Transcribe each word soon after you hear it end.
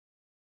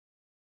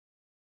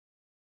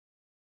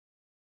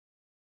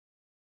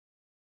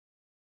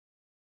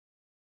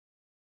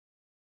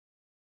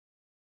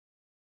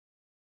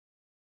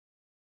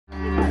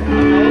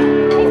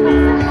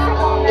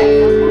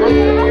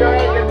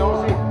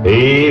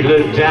He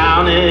looked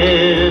down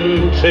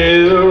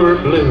into her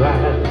blue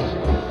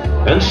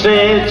eyes and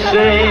said,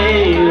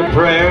 say a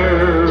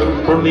prayer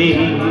for me.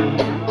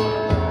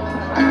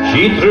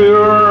 She threw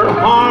her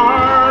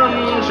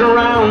arms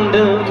around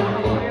him,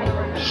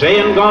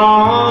 saying,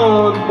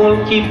 God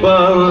will keep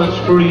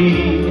us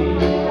free.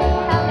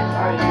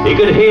 He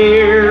could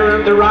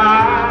hear the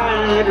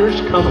riders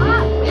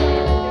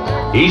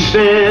coming. He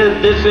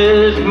said, this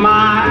is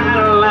my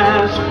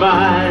last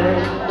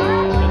fight.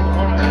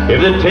 If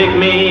they take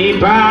me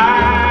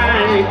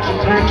back to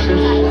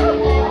Texas,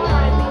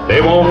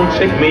 they won't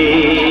take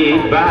me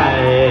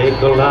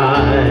back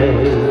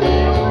alive.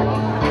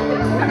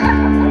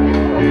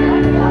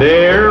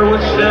 There were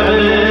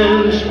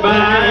 7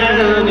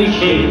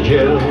 Spanish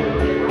angels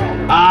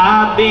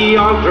at the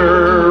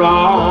altar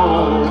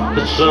of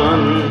the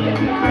sun.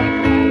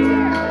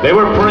 They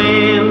were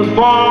praying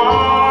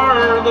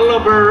for the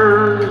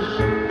lovers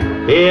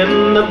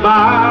in the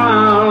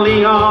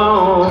valley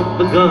of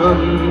the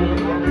gun.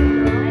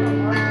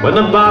 When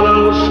the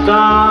battle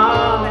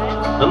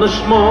stopped and the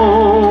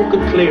smoke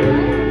had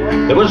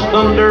cleared, there was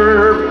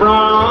thunder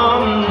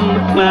from the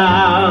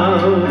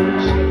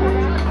clouds,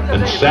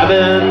 and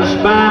 7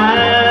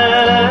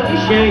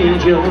 Spanish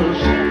angels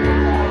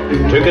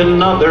took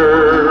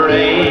another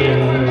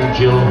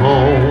angel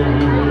home.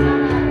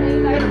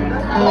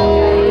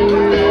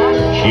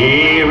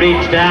 She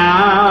reached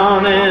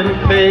down and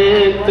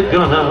picked the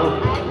gun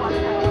up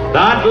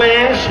that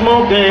lay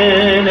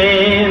smoking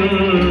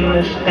in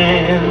his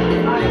hand.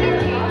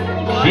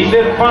 She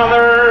said,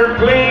 Father,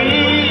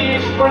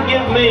 please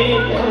forgive me.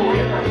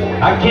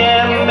 I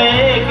can't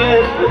make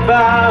it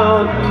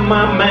without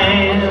my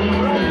man.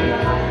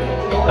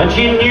 And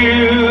she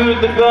knew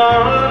the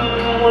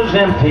gun was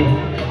empty,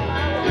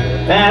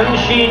 and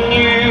she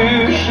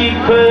knew she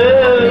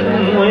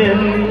couldn't win.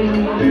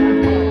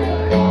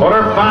 But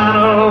her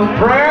final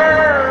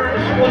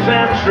prayers was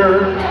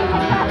answered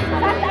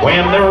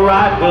when the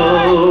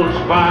rifles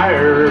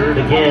fired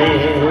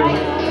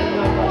again.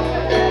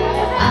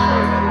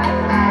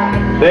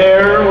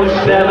 There were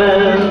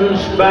 7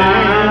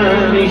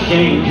 Spanish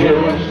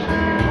angels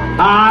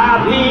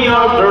at the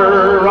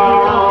altar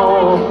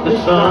of the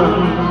sun.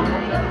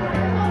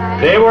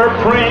 They were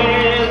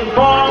praying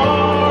for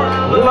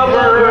the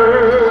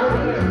lover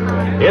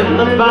in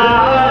the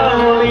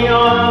valley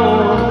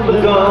of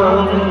the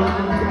gun.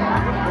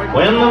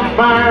 When the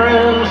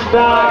firing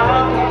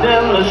stopped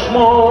and the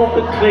smoke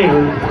had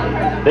cleared,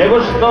 there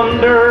was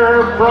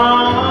thunder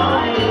from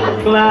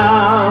the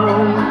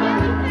clouds,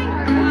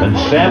 and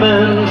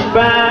 7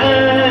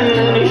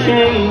 Spanish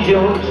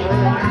angels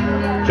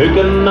took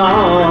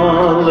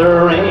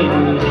another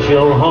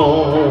angel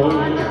home.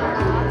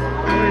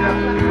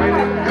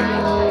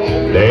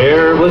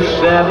 There were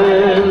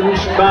 7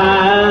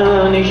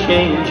 Spanish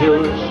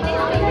angels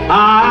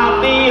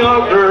at the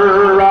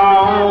altar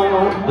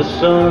of the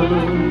sun.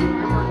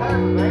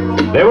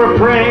 They were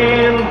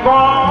praying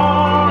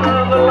for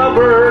the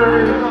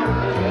lovers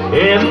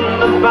in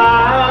the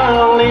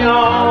valley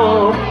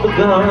of the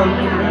gun.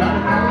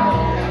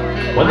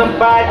 When the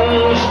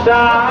fighting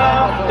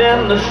stopped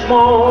and the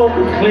smoke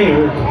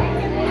cleared,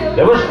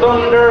 there was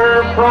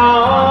thunder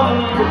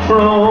from the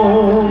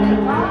throne,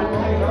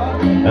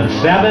 and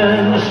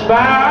 7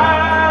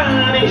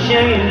 Spanish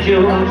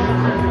angels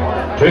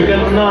took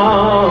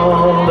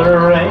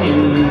another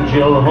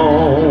angel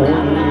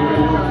home.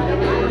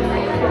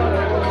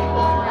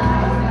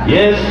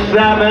 Yes,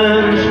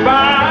 7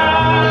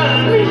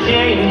 Spanish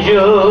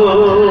angels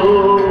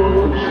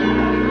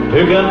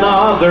took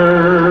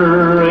another